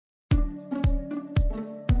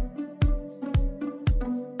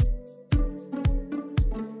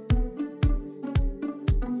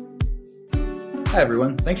Hi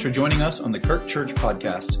everyone, thanks for joining us on the Kirk Church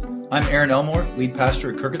Podcast. I'm Aaron Elmore, lead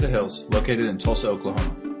pastor at Kirk at the Hills, located in Tulsa,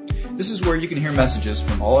 Oklahoma. This is where you can hear messages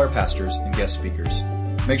from all our pastors and guest speakers.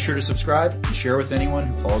 Make sure to subscribe and share with anyone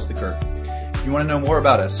who follows the Kirk. If you want to know more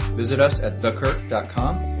about us, visit us at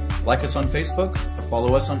thekirk.com, like us on Facebook, or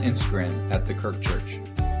follow us on Instagram at The Kirk Church.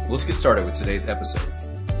 Let's get started with today's episode.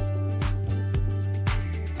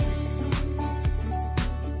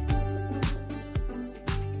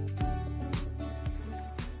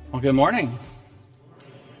 Well, good morning.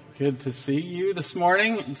 Good to see you this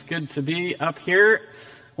morning. It's good to be up here.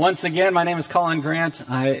 Once again, my name is Colin Grant.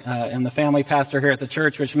 I am the family pastor here at the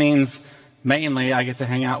church, which means mainly I get to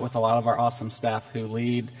hang out with a lot of our awesome staff who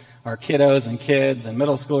lead our kiddos and kids and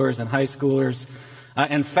middle schoolers and high schoolers.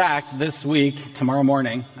 In fact, this week, tomorrow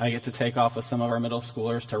morning, I get to take off with some of our middle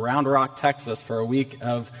schoolers to Round Rock, Texas for a week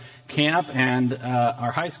of camp. And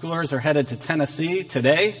our high schoolers are headed to Tennessee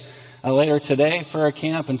today. Later today for a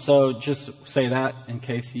camp, and so just say that in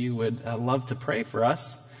case you would love to pray for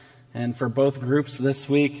us and for both groups this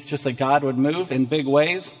week, just that God would move in big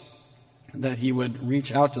ways, that He would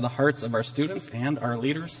reach out to the hearts of our students and our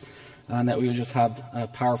leaders, and that we would just have a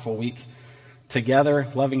powerful week together,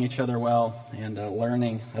 loving each other well and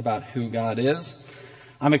learning about who God is.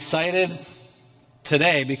 I'm excited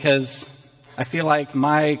today because I feel like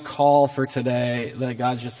my call for today, that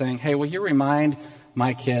God's just saying, hey, will you remind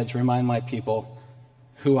my kids, remind my people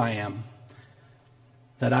who I am,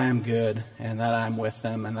 that I am good and that I'm with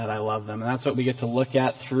them and that I love them. And that's what we get to look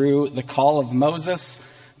at through the call of Moses.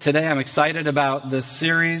 Today I'm excited about this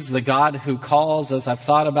series, The God Who Calls, as I've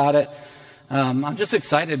thought about it. I'm just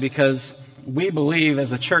excited because we believe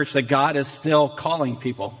as a church that God is still calling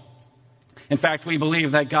people. In fact, we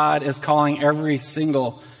believe that God is calling every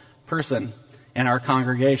single person in our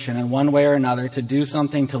congregation in one way or another to do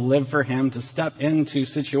something, to live for Him, to step into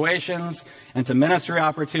situations and to ministry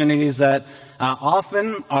opportunities that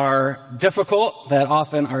often are difficult, that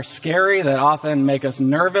often are scary, that often make us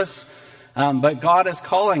nervous. But God is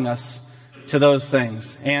calling us to those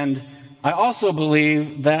things. And I also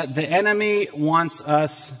believe that the enemy wants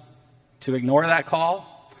us to ignore that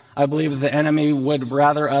call. I believe that the enemy would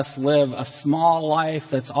rather us live a small life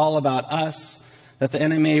that's all about us, that the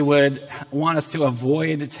enemy would want us to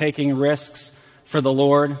avoid taking risks for the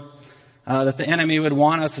Lord, that the enemy would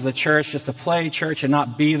want us as a church just to play church and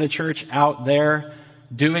not be the church out there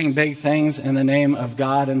doing big things in the name of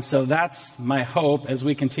God. And so that's my hope as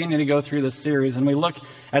we continue to go through this series and we look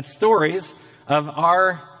at stories of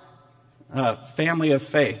our family of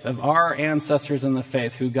faith, of our ancestors in the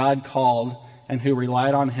faith who God called and who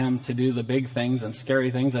relied on Him to do the big things and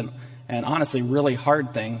scary things and honestly really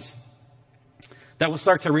hard things, that we'll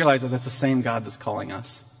start to realize that that's the same God that's calling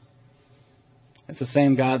us. It's the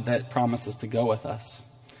same God that promises to go with us.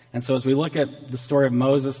 And so as we look at the story of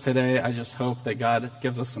Moses today, I just hope that God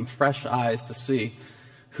gives us some fresh eyes to see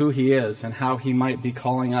who He is and how He might be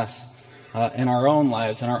calling us in our own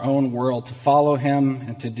lives, in our own world, to follow Him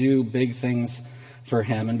and to do big things for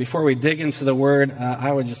Him. And before we dig into the Word,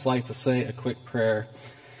 I would just like to say a quick prayer.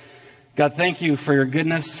 God, thank You for Your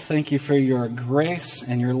goodness. Thank You for Your grace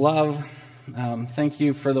and Your love. Thank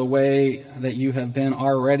You for the way that You have been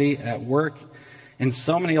already at work in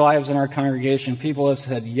so many lives in our congregation. People have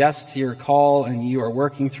said yes to Your call, and You are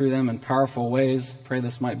working through them in powerful ways. Pray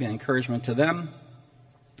this might be an encouragement to them.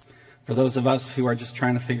 For those of us who are just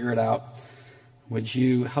trying to figure it out, would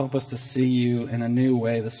You help us to see You in a new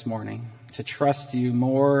way this morning, to trust You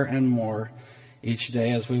more and more each day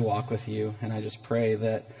as we walk with You. And I just pray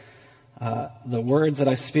that the words that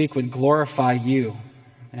I speak would glorify You,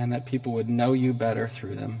 and that people would know You better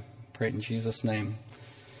through them. Pray it in Jesus' name.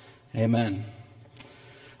 Amen.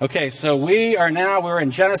 Okay, so we were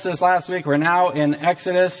in Genesis last week. We're now in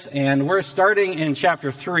Exodus, and we're starting in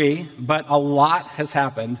chapter 3, but a lot has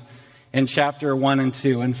happened in chapter 1 and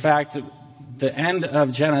 2. In fact, the end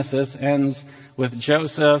of Genesis ends with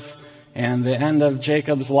Joseph and the end of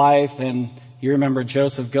Jacob's life, and you remember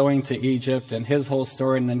Joseph going to Egypt and his whole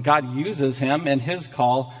story, and then God uses him in His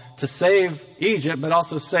call to save Egypt, but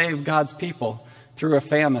also save God's people through a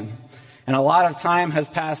famine. And a lot of time has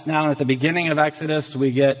passed now, and at the beginning of Exodus,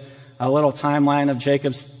 we get a little timeline of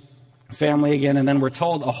Jacob's family again, and then we're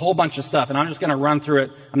told a whole bunch of stuff, and I'm just going to run through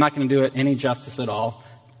it. I'm not going to do it any justice at all.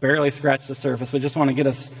 Barely scratch the surface, but just want to get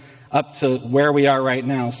us up to where we are right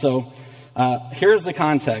now. So here's the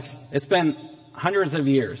context. It's been hundreds of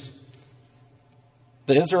years.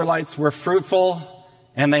 The Israelites were fruitful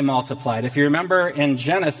and they multiplied. If you remember in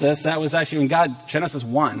Genesis, that was actually Genesis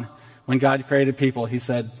 1, when God created people, He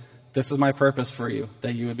said, this is my purpose for you,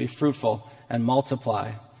 that you would be fruitful and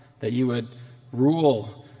multiply, that you would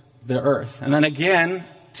rule the earth. And then again,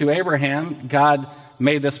 to Abraham, God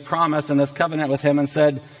made this promise and this covenant with him and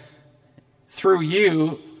said, through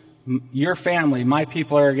you, your family, my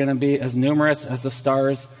people are going to be as numerous as the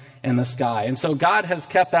stars in the sky. And so God has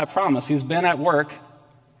kept that promise. He's been at work,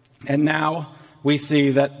 and now we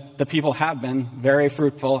see that the people have been very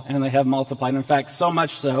fruitful and they have multiplied. In fact, so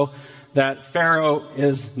much so that Pharaoh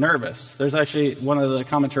is nervous. There's actually, one of the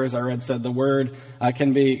commentaries I read said the word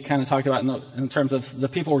can be kind of talked about in terms of the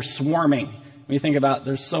people were swarming. When you think about,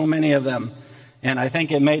 there's so many of them. And I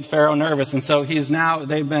think it made Pharaoh nervous. And so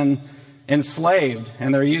they've been enslaved,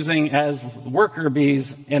 and they're using as worker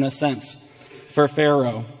bees, in a sense, for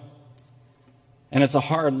Pharaoh. And it's a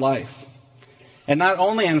hard life. And not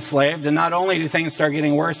only enslaved, and not only do things start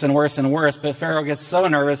getting worse and worse and worse, but Pharaoh gets so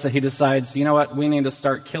nervous that he decides, you know what, we need to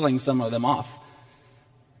start killing some of them off.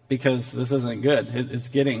 Because this isn't good. It's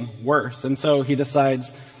getting worse. And so he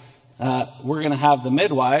decides, we're going to have the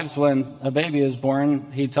midwives, when a baby is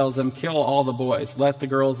born, he tells them, kill all the boys. Let the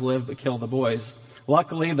girls live, but kill the boys.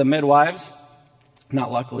 Luckily, the midwives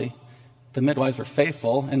were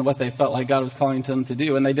faithful in what they felt like God was calling them to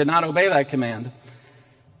do, and they did not obey that command.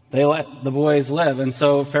 They let the boys live. And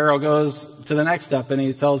so Pharaoh goes to the next step, and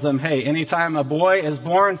he tells them, hey, anytime a boy is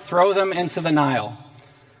born, throw them into the Nile.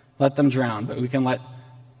 Let them drown, but we can let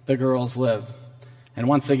the girls live. And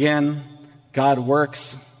once again, God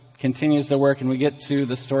continues to work, and we get to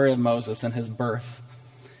the story of Moses and his birth.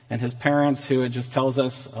 And his parents, who it just tells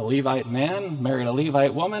us a Levite man married a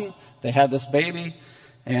Levite woman, they had this baby,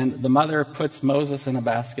 and the mother puts Moses in a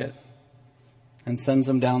basket and sends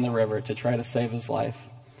him down the river to try to save his life.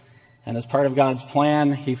 And as part of God's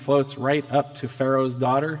plan, he floats right up to Pharaoh's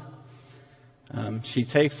daughter. She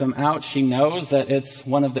takes him out. She knows that it's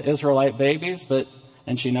one of the Israelite babies,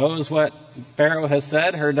 and she knows what Pharaoh has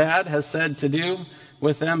said, her dad has said to do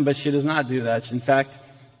with them, but she does not do that. In fact,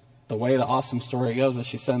 the way the awesome story goes is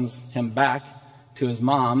she sends him back to his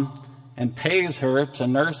mom and pays her to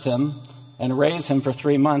nurse him and raise him for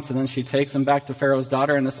 3 months. And then she takes him back to Pharaoh's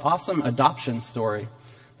daughter in this awesome adoption story.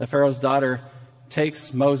 The Pharaoh's daughter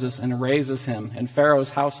takes Moses and raises him in Pharaoh's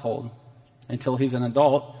household until he's an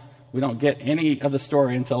adult. We don't get any of the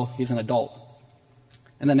story until he's an adult.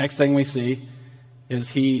 And the next thing we see is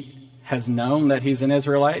he has known that he's an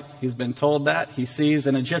Israelite. He's been told that. He sees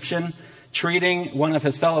an Egyptian treating one of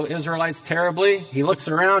his fellow Israelites terribly. He looks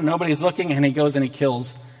around, nobody's looking, and he goes and he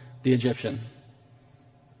kills the Egyptian.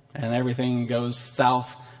 And everything goes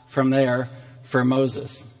south from there for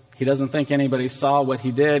Moses. He doesn't think anybody saw what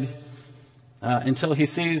he did until he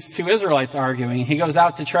sees two Israelites arguing. He goes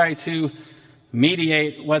out to try to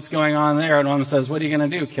mediate what's going on there, and one says, what are you going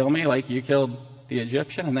to do, kill me like you killed the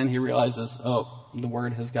Egyptian? And then he realizes, the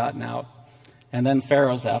word has gotten out. And then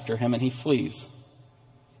Pharaoh's after him, and he flees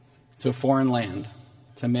to a foreign land,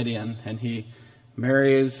 to Midian, and he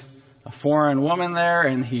marries a foreign woman there,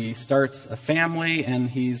 and he starts a family, and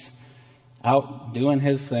he's out doing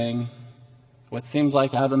his thing, what seems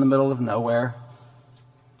like out in the middle of nowhere,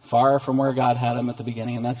 far from where God had him at the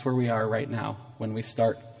beginning, and that's where we are right now when we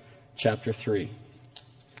start chapter 3.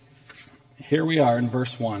 Here we are in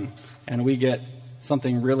verse 1, and we get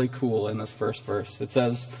something really cool in this first verse. It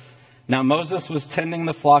says, now Moses was tending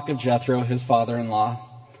the flock of Jethro, his father-in-law,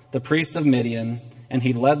 the priest of Midian, and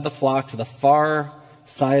he led the flock to the far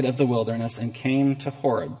side of the wilderness and came to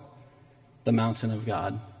Horeb, the mountain of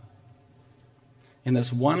God. In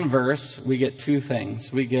this one verse, we get two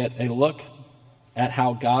things. We get a look at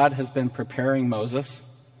how God has been preparing Moses,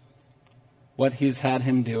 what he's had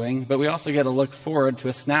him doing, but we also get a look forward to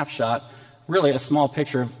a snapshot, really a small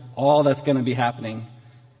picture of all that's going to be happening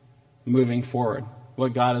moving forward,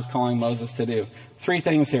 what God is calling Moses to do. Three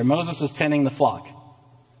things here. Moses is tending the flock.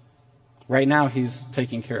 Right now, he's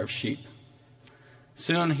taking care of sheep.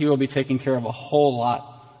 Soon, he will be taking care of a whole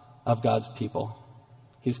lot of God's people.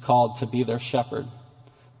 He's called to be their shepherd,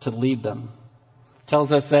 to lead them.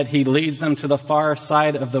 Tells us that he leads them to the far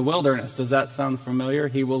side of the wilderness. Does that sound familiar?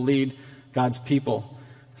 He will lead God's people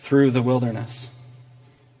through the wilderness.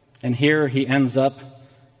 And here he ends up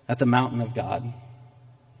at the mountain of God,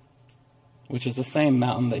 which is the same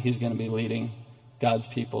mountain that he's going to be leading God's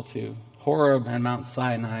people to. Horeb and Mount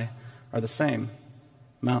Sinai are the same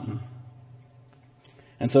mountain.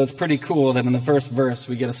 And so it's pretty cool that in the first verse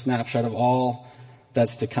we get a snapshot of all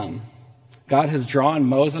that's to come. God has drawn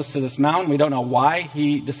Moses to this mountain. We don't know why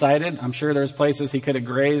he decided. I'm sure there's places he could have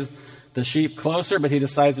grazed the sheep closer, but he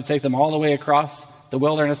decides to take them all the way across the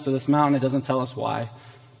wilderness to this mountain. It doesn't tell us why.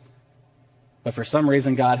 But for some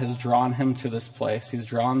reason, God has drawn him to this place. He's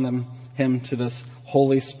drawn him to this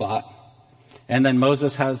holy spot. And then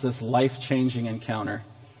Moses has this life-changing encounter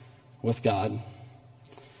with God.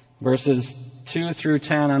 Verses 2 through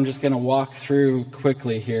 10, I'm just going to walk through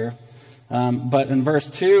quickly here. But in verse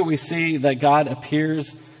 2, we see that God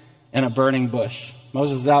appears in a burning bush.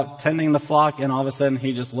 Moses is out tending the flock, and all of a sudden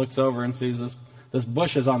he just looks over and sees this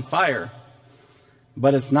bush is on fire,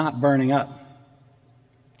 but it's not burning up.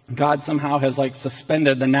 God somehow has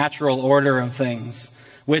suspended the natural order of things,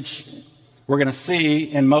 which we're going to see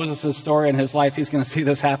in Moses' story in his life. He's going to see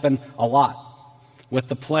this happen a lot with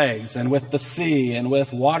the plagues and with the sea and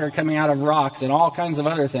with water coming out of rocks and all kinds of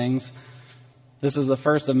other things. This is the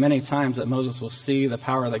first of many times that Moses will see the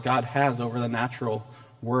power that God has over the natural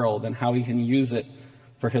world and how he can use it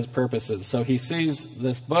for his purposes. So he sees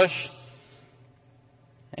this bush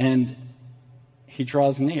and he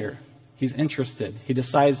draws near. He's interested. He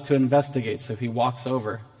decides to investigate. So he walks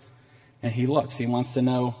over and he looks. He wants to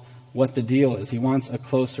know what the deal is. He wants a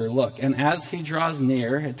closer look. And as he draws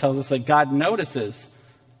near, it tells us that God notices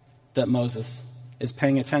that Moses is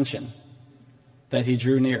paying attention, that he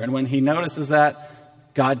drew near. And when he notices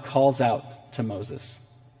that, God calls out to Moses.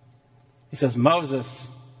 He says, "Moses,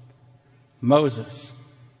 Moses."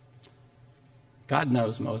 God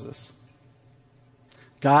knows Moses.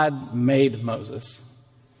 God made Moses.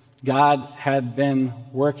 God had been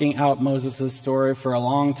working out Moses' story for a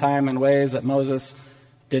long time in ways that Moses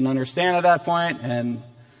didn't understand at that point and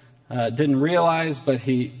didn't realize, but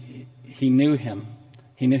he knew him.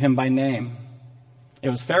 He knew him by name. It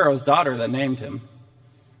was Pharaoh's daughter that named him,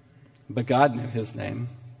 but God knew his name,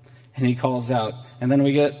 and he calls out. And then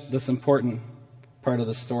we get this important part of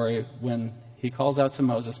the story. When he calls out to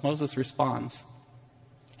Moses, Moses responds.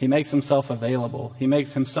 He makes himself available. He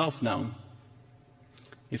makes himself known.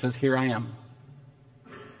 He says, "Here I am.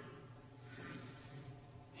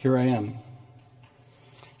 Here I am."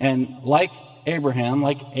 And like Abraham,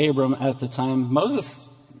 like Abram at the time, Moses,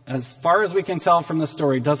 as far as we can tell from the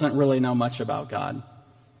story, doesn't really know much about God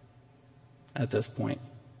at this point.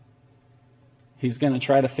 He's going to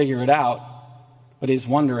try to figure it out, but he's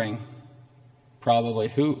wondering probably,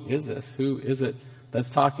 who is this? Who is it that's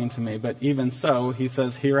talking to me? But even so, he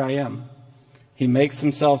says, "Here I am." He makes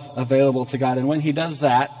himself available to God. And when he does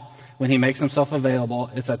that, when he makes himself available,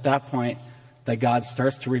 it's at that point that God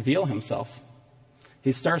starts to reveal himself.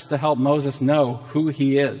 He starts to help Moses know who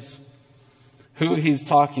he is, who he's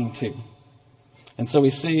talking to. And so we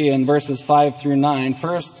see in verses 5 through 9,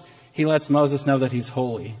 first, he lets Moses know that he's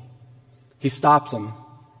holy. He stops him.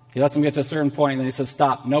 He lets him get to a certain point, and then he says,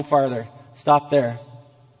 "Stop, no farther. Stop there.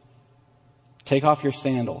 Take off your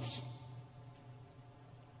sandals.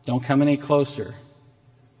 Don't come any closer.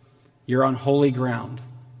 You're on holy ground."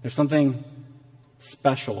 There's something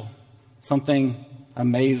special, something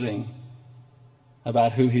amazing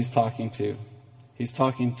about who he's talking to. He's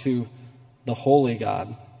talking to the holy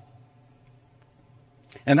God.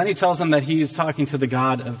 And then he tells him that he's talking to the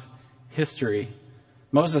God of history.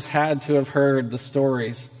 Moses had to have heard the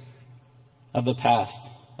stories of the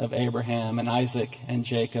past, of Abraham and Isaac and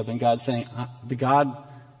Jacob, and God saying, the God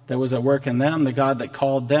that was at work in them, the God that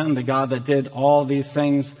called them, the God that did all these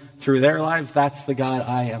things through their lives, that's the God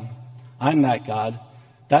I am. I'm that God.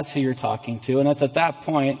 That's who you're talking to. And it's at that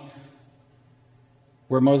point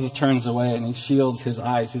where Moses turns away and he shields his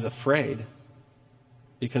eyes. He's afraid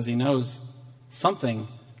because he knows something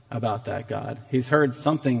about that God. He's heard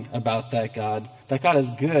something about that God. That God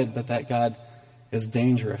is good, but that God is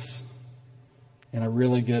dangerous in a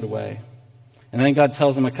really good way. And then God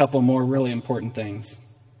tells him a couple more really important things.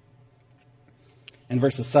 In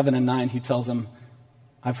verses 7 and 9, he tells him,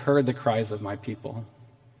 "I've heard the cries of my people."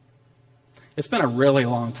 It's been a really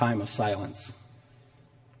long time of silence.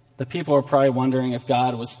 The people are probably wondering if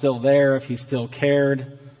God was still there, if he still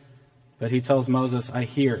cared. But he tells Moses, "I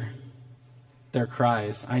hear their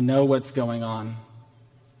cries. I know what's going on,"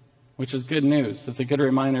 which is good news. It's a good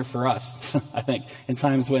reminder for us, I think, in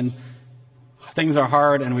times when things are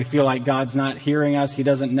hard and we feel like God's not hearing us, he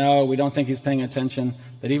doesn't know, we don't think he's paying attention,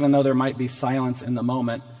 that even though there might be silence in the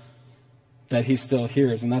moment, that he still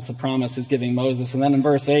hears. And that's the promise he's giving Moses. And then in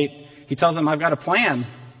verse 8, he tells him, "I've got a plan.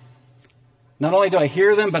 Not only do I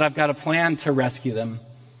hear them, but I've got a plan to rescue them."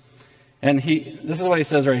 And this is what he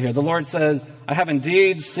says right here. The Lord says, "I have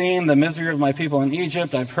indeed seen the misery of my people in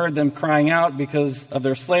Egypt. I've heard them crying out because of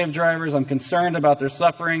their slave drivers. I'm concerned about their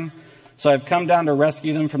suffering. So I've come down to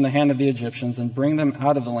rescue them from the hand of the Egyptians and bring them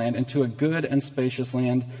out of the land into a good and spacious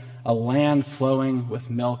land, a land flowing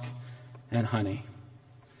with milk and honey."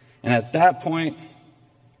 And at that point,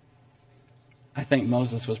 I think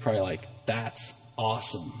Moses was probably like, "That's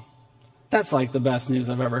awesome. That's like the best news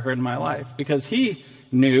I've ever heard in my life." Because he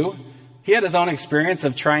knew, he had his own experience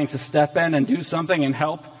of trying to step in and do something and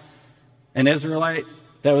help an Israelite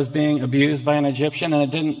that was being abused by an Egyptian, and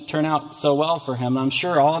it didn't turn out so well for him. I'm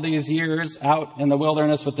sure all these years out in the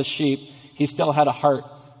wilderness with the sheep, he still had a heart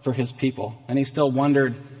for his people, and he still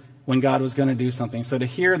wondered when God was going to do something. So to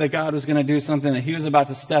hear that God was going to do something, that he was about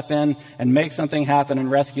to step in and make something happen and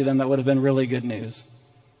rescue them, that would have been really good news.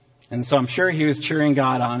 And so I'm sure he was cheering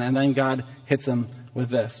God on, and then God hits him with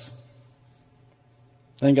this.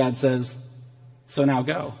 Then God says, "So now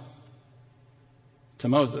go," to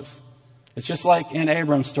Moses. It's just like in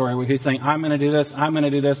Abram's story where he's saying, "I'm going to do this, I'm going to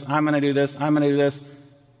do this, I'm going to do this, I'm going to do this.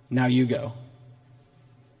 Now you go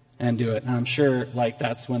and do it." And I'm sure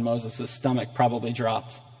that's when Moses' stomach probably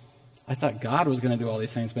dropped. I thought God was going to do all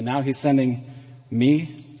these things, but now he's sending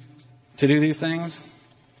me to do these things.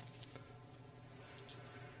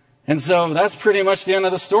 And so that's pretty much the end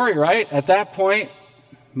of the story, right? At that point,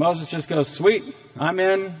 Moses just goes, "Sweet, I'm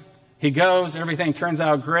in." He goes, everything turns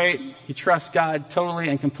out great. He trusts God totally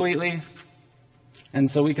and completely. And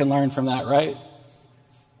so we can learn from that, right?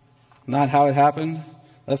 Not how it happened.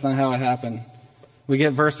 That's not how it happened. We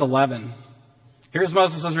get verse 11. Here's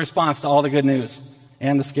Moses' response to all the good news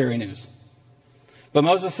and the scary news. "But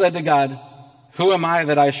Moses said to God, 'Who am I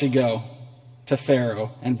that I should go to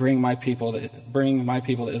Pharaoh and bring my people,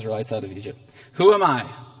 the Israelites, out of Egypt? Who am I?'"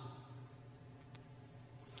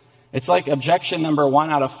 It's like objection number 1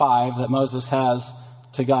 out of 5 that Moses has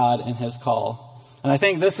to God in his call. And I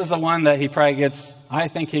think this is the one that he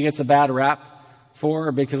gets a bad rap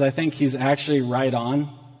for, because I think he's actually right on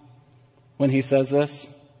when he says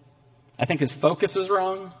this. I think his focus is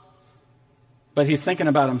wrong, but he's thinking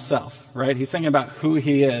about himself, right? He's thinking about who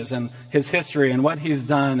he is and his history and what he's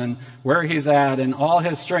done and where he's at and all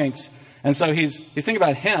his strengths. And so he's thinking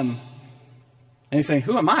about him, and he's saying,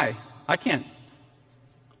 "Who am I? I can't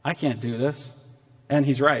do this." And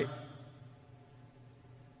he's right.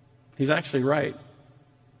 He's actually right.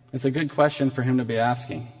 It's a good question for him to be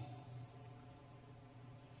asking.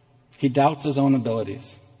 He doubts his own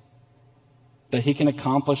abilities, that he can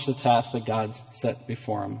accomplish the task that God's set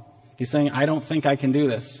before him. He's saying, "I don't think I can do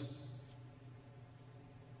this."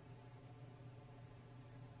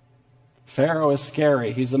 Pharaoh is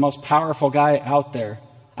scary. He's the most powerful guy out there.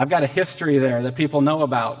 I've got a history there that people know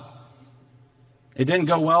about. It didn't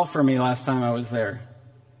go well for me last time I was there.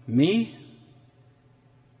 Me?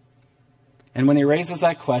 And when he raises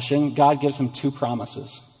that question, God gives him 2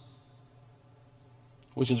 promises,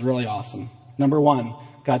 which is really awesome. Number 1,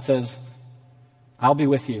 God says, "I'll be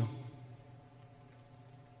with you."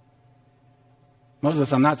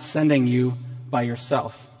 Moses, I'm not sending you by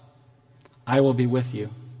yourself. I will be with you.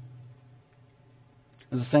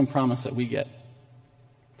 It's the same promise that we get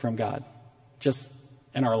from God, just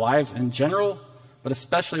in our lives in general, but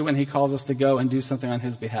especially when he calls us to go and do something on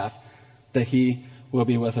his behalf, that he will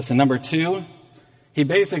be with us. And number 2, he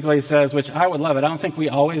basically says, which I would love it. I don't think we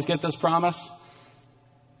always get this promise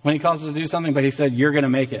when he calls us to do something, but he said, "You're going to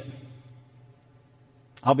make it.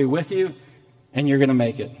 I'll be with you, and you're going to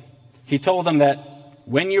make it." He told them that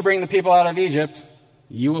when you bring the people out of Egypt,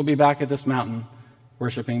 you will be back at this mountain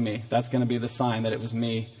worshiping me. That's going to be the sign that it was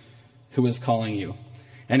me who was calling you.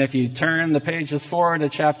 And if you turn the pages forward to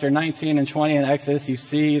chapter 19 and 20 in Exodus, you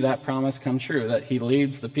see that promise come true, that he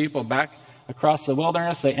leads the people back across the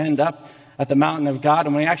wilderness. They end up at the mountain of God,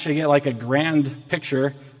 and we actually get a grand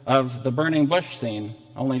picture of the burning bush scene,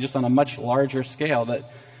 only just on a much larger scale,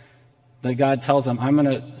 that God tells them, "I'm going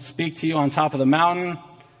to speak to you on top of the mountain,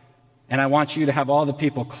 and I want you to have all the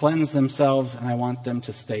people cleanse themselves, and I want them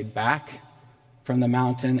to stay back from the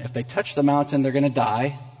mountain. If they touch the mountain, they're going to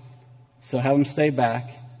die. So have them stay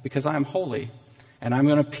back, because I am holy, and I'm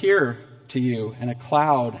going to appear to you in a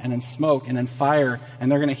cloud and in smoke and in fire,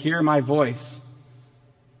 and they're going to hear my voice."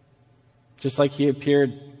 Just like he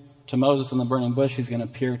appeared to Moses in the burning bush, he's going to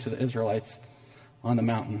appear to the Israelites on the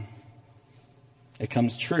mountain. It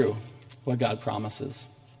comes true, what God promises.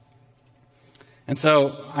 And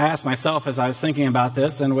so I asked myself as I was thinking about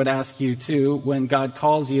this, and would ask you too, when God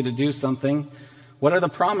calls you to do something, what are the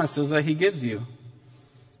promises that he gives you?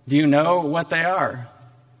 Do you know what they are?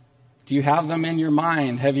 Do you have them in your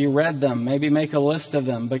mind? Have you read them? Maybe make a list of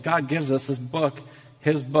them. But God gives us this book,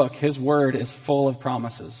 his word is full of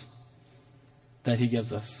promises that he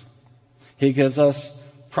gives us. He gives us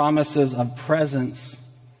promises of presence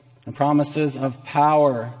and promises of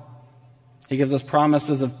power. He gives us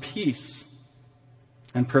promises of peace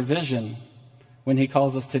and provision when he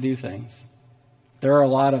calls us to do things. There are a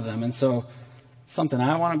lot of them. And so something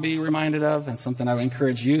I want to be reminded of, and something I would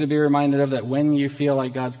encourage you to be reminded of, that when you feel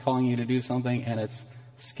like God's calling you to do something and it's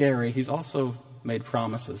scary, he's also made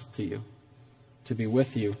promises to you, to be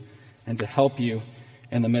with you and to help you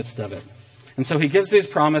in the midst of it. And so he gives these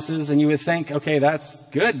promises, and you would think, okay, that's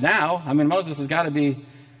good now. I mean, Moses has got to be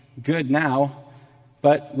good now.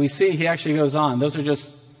 But we see he actually goes on. Those are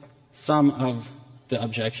just some of the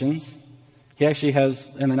objections. He actually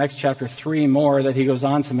has, in the next chapter, 3 more that he goes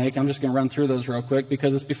on to make. I'm just going to run through those real quick,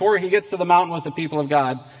 because it's before he gets to the mountain with the people of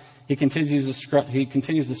God, he continues to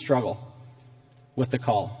struggle with the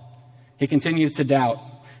call. He continues to doubt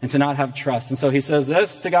and to not have trust. And so he says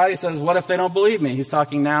this to God. He says, what if they don't believe me? He's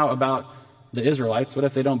talking now about the Israelites. What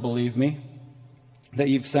if they don't believe me that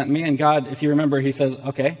you've sent me? And God, if you remember, he says,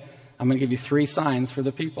 okay, I'm going to give you 3 signs for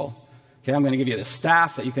the people. Okay, I'm going to give you the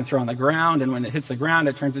staff that you can throw on the ground, and when it hits the ground,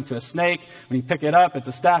 it turns into a snake. When you pick it up, it's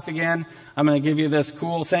a staff again. I'm going to give you this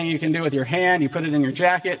cool thing you can do with your hand. You put it in your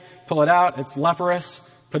jacket, pull it out, it's leprous.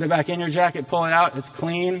 Put it back in your jacket, pull it out, it's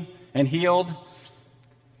clean and healed.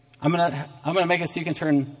 I'm going to make it so you can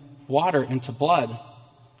turn water into blood.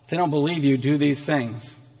 If they don't believe you, do these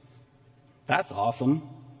things. That's awesome.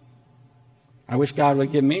 I wish God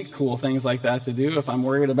would give me cool things like that to do if I'm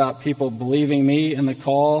worried about people believing me in the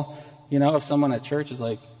call. You know, if someone at church is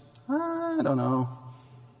like, I don't know,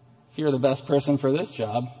 if you're the best person for this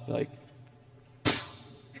job, like,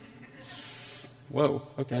 whoa,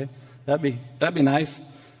 okay, that'd be nice.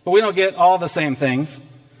 But we don't get all the same things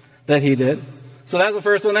that he did. So that's the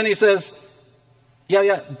first one. Then he says,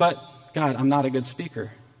 yeah, but God, I'm not a good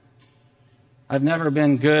speaker. I've never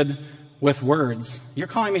been good with words. You're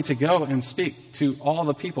calling me to go and speak to all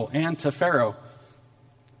the people and to Pharaoh.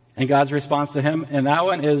 And God's response to him, and that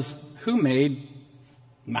one is, who made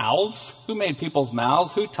mouths? Who made people's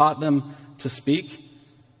mouths? Who taught them to speak?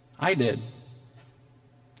 I did.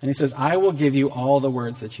 And he says, I will give you all the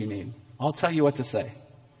words that you need. I'll tell you what to say.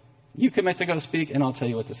 You commit to go speak, and I'll tell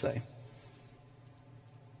you what to say.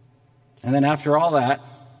 And then after all that,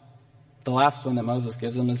 the last one that Moses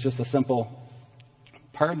gives him is just a simple,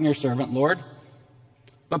 pardon your servant, Lord,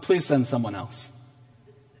 but please send someone else.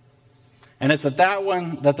 And it's at that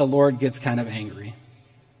one that the Lord gets kind of angry.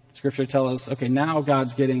 Scripture tells us, okay, now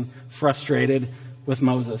God's getting frustrated with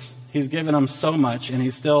Moses. He's given him so much, and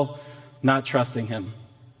he's still not trusting him.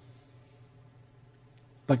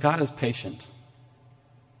 But God is patient.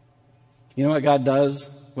 You know what God does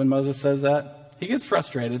when Moses says that? He gets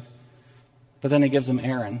frustrated, but then he gives him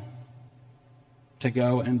Aaron to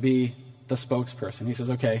go and be the spokesperson. He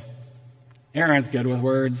says, okay, Aaron's good with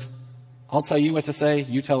words. I'll tell you what to say.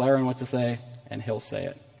 You tell Aaron what to say, and he'll say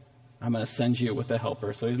it. I'm going to send you with a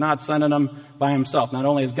helper. So he's not sending them by himself. Not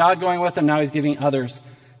only is God going with him, now he's giving others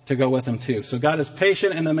to go with him too. So God is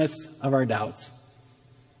patient in the midst of our doubts.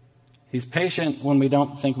 He's patient when we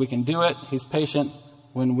don't think we can do it. He's patient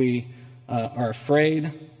when we are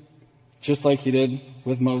afraid. Just like he did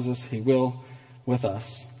with Moses, he will with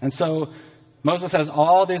us. And so Moses has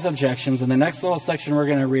all these objections, and the next little section we're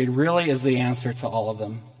going to read really is the answer to all of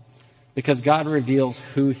them, because God reveals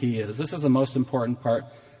who he is. This is the most important part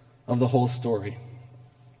of the whole story.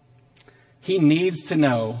 He needs to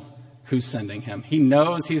know who's sending him. He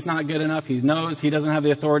knows he's not good enough. He knows he doesn't have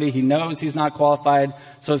the authority. He knows he's not qualified.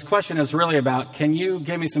 So his question is really about, can you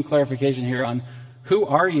give me some clarification here on who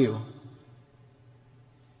are you?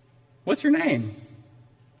 What's your name?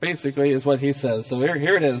 Basically is what he says. So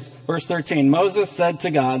here it is. Verse 13. Moses said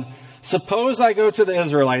to God, suppose I go to the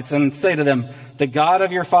Israelites and say to them, the God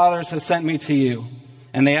of your fathers has sent me to you.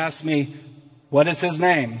 And they ask me, what is his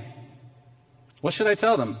name? What should I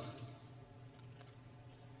tell them?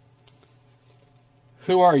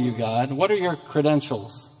 Who are you, God? What are your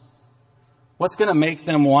credentials? What's going to make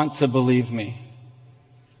them want to believe me?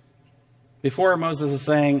 Before, Moses is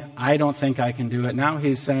saying, I don't think I can do it. Now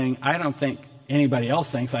he's saying, I don't think anybody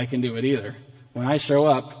else thinks I can do it either. When I show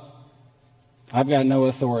up, I've got no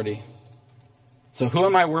authority. So who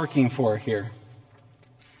am I working for here?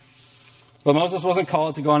 But Moses wasn't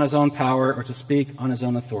called to go on his own power or to speak on his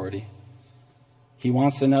own authority. He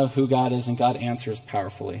wants to know who God is, and God answers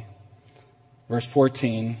powerfully. Verse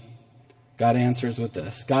 14, God answers with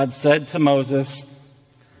this. God said to Moses,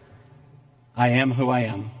 I am who I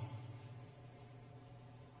am.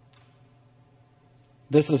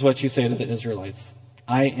 This is what you say to the Israelites.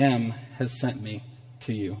 I am has sent me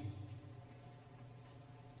to you.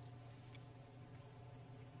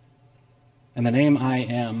 And the name I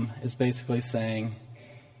am is basically saying,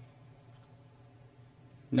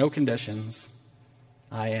 no conditions,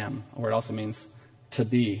 I am. Or it also means to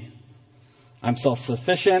be. I'm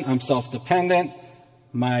self-sufficient, I'm self-dependent,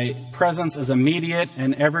 my presence is immediate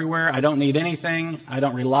and everywhere. I don't need anything, I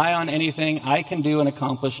don't rely on anything. I can do and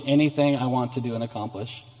accomplish anything I want to do and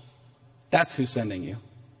accomplish. That's who's sending you.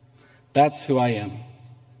 That's who I am.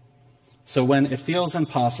 So when it feels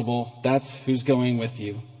impossible, that's who's going with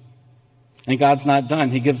you. And God's not done.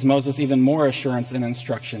 He gives Moses even more assurance and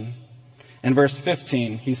instruction. In verse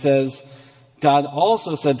 15, he says, God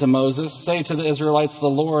also said to Moses, say to the Israelites, the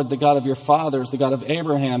Lord, the God of your fathers, the God of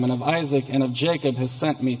Abraham and of Isaac and of Jacob has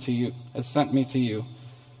sent me to you.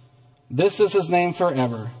 This is his name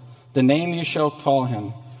forever, the name you shall call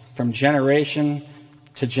him from generation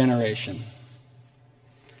to generation.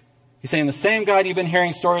 He's saying the same God you've been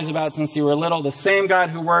hearing stories about since you were little, the same God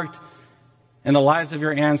who worked in the lives of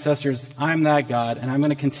your ancestors, I'm that God, and I'm going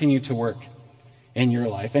to continue to work in your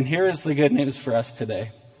life. And here is the good news for us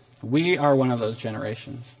today. We are one of those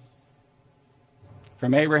generations.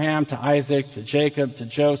 From Abraham to Isaac to Jacob to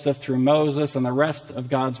Joseph, through Moses and the rest of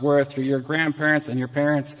God's word, through your grandparents and your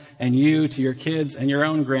parents and you to your kids and your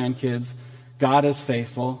own grandkids, God is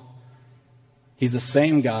faithful. He's the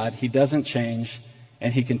same God. He doesn't change,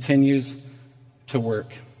 and he continues to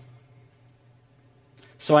work.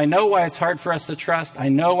 So I know why it's hard for us to trust. I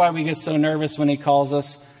know why we get so nervous when he calls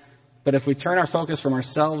us. But if we turn our focus from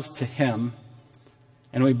ourselves to him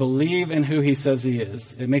and we believe in who he says he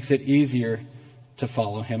is, it makes it easier to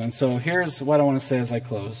follow him. And so here's what I want to say as I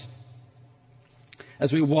close.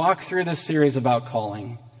 As we walk through this series about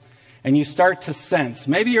calling, and you start to sense,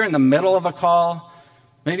 maybe you're in the middle of a call,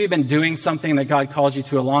 maybe you've been doing something that God called you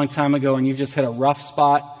to a long time ago and you've just hit a rough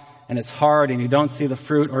spot, and it's hard and you don't see the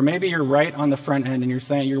fruit, or maybe you're right on the front end and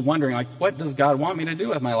you're wondering, like, what does God want me to do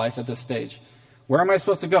with my life at this stage? Where am I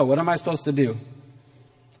supposed to go? What am I supposed to do?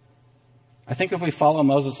 I think if we follow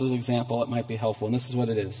Moses' example, it might be helpful, and this is what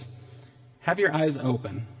it is. Have your eyes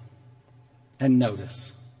open and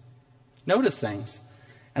notice. Notice things.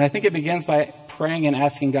 And I think it begins by praying and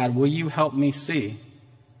asking God, will you help me see?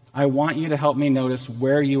 I want you to help me notice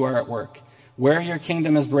where you are at work, where your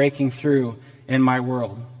kingdom is breaking through in my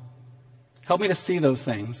world. Help me to see those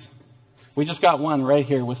things. We just got one right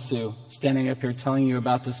here with Sue, standing up here telling you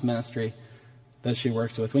about this ministry that she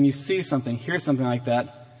works with. When you see something, hear something like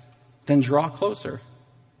that, then draw closer.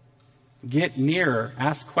 Get nearer,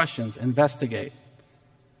 ask questions, investigate.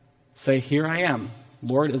 Say, here I am.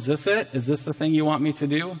 Lord, is this it? Is this the thing you want me to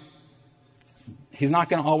do? He's not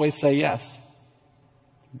going to always say yes.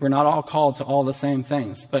 We're not all called to all the same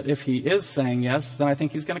things. But if he is saying yes, then I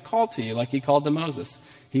think he's going to call to you like he called to Moses.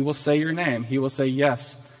 He will say your name. He will say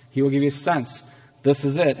yes. He will give you a sense. This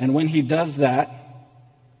is it. And when he does that,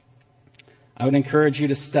 I would encourage you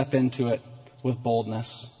to step into it with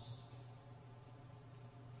boldness.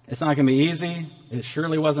 It's not going to be easy. It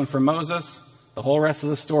surely wasn't for Moses. The whole rest of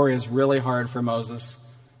the story is really hard for Moses.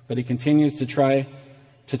 But he continues to try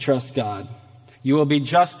to trust God. You will be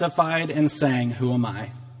justified in saying, who am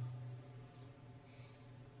I?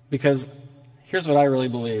 Because here's what I really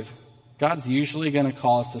believe. God's usually going to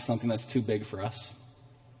call us to something that's too big for us.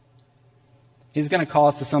 He's going to call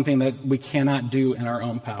us to something that we cannot do in our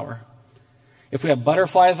own power. If we have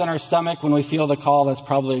butterflies in our stomach when we feel the call, that's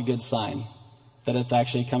probably a good sign that it's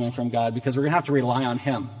actually coming from God, because we're going to have to rely on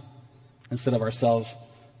him instead of ourselves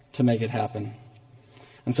to make it happen.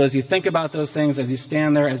 And so as you think about those things, as you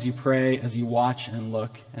stand there, as you pray, as you watch and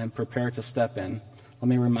look and prepare to step in, let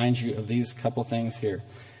me remind you of these couple things here.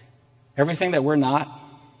 Everything that we're not,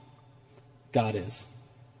 God is.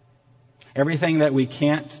 Everything that we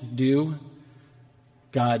can't do,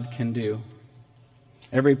 God can do.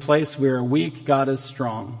 Every place we are weak, God is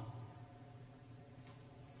strong.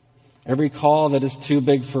 Every call that is too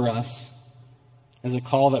big for us is a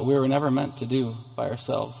call that we were never meant to do by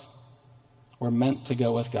ourselves. We're meant to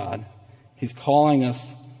go with God. He's calling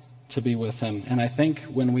us to be with him. And I think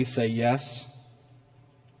when we say yes,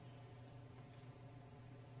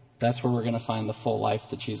 that's where we're going to find the full life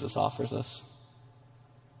that Jesus offers us.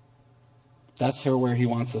 That's where he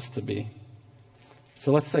wants us to be.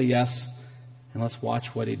 So let's say yes, and let's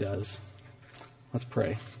watch what he does. Let's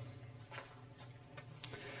pray.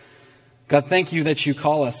 God, thank you that you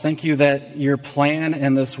call us. Thank you that your plan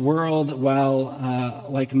in this world, while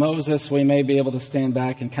like Moses, we may be able to stand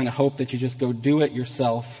back and kind of hope that you just go do it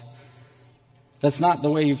yourself. That's not the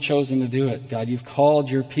way you've chosen to do it, God. You've called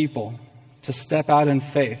your people to step out in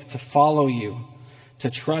faith, to follow you, to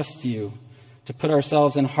trust you, to put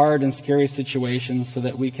ourselves in hard and scary situations so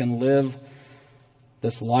that we can live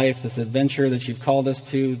this life, this adventure that you've called us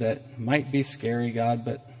to that might be scary, God,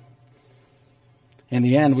 but in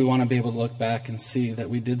the end, we want to be able to look back and see that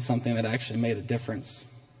we did something that actually made a difference.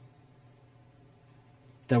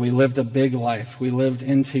 That we lived a big life. We lived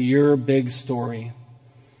into your big story.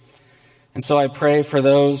 And so I pray for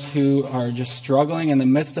those who are just struggling in the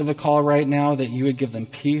midst of a call right now, that you would give them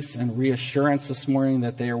peace and reassurance this morning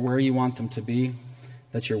that they are where you want them to be,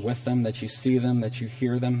 that you're with them, that you see them, that you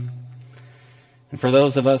hear them. And for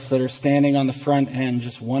those of us that are standing on the front end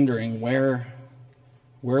just wondering where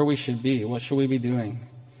we should be, what should we be doing,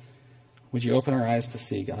 would you open our eyes to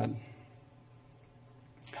see, God?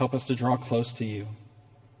 Help us to draw close to you.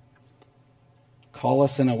 Call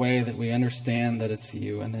us in a way that we understand that it's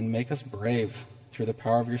you, and then make us brave through the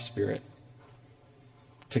power of your Spirit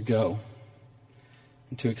to go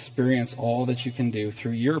and to experience all that you can do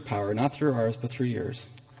through your power, not through ours, but through yours.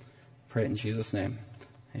 Pray it in Jesus' name.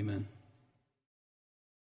 Amen.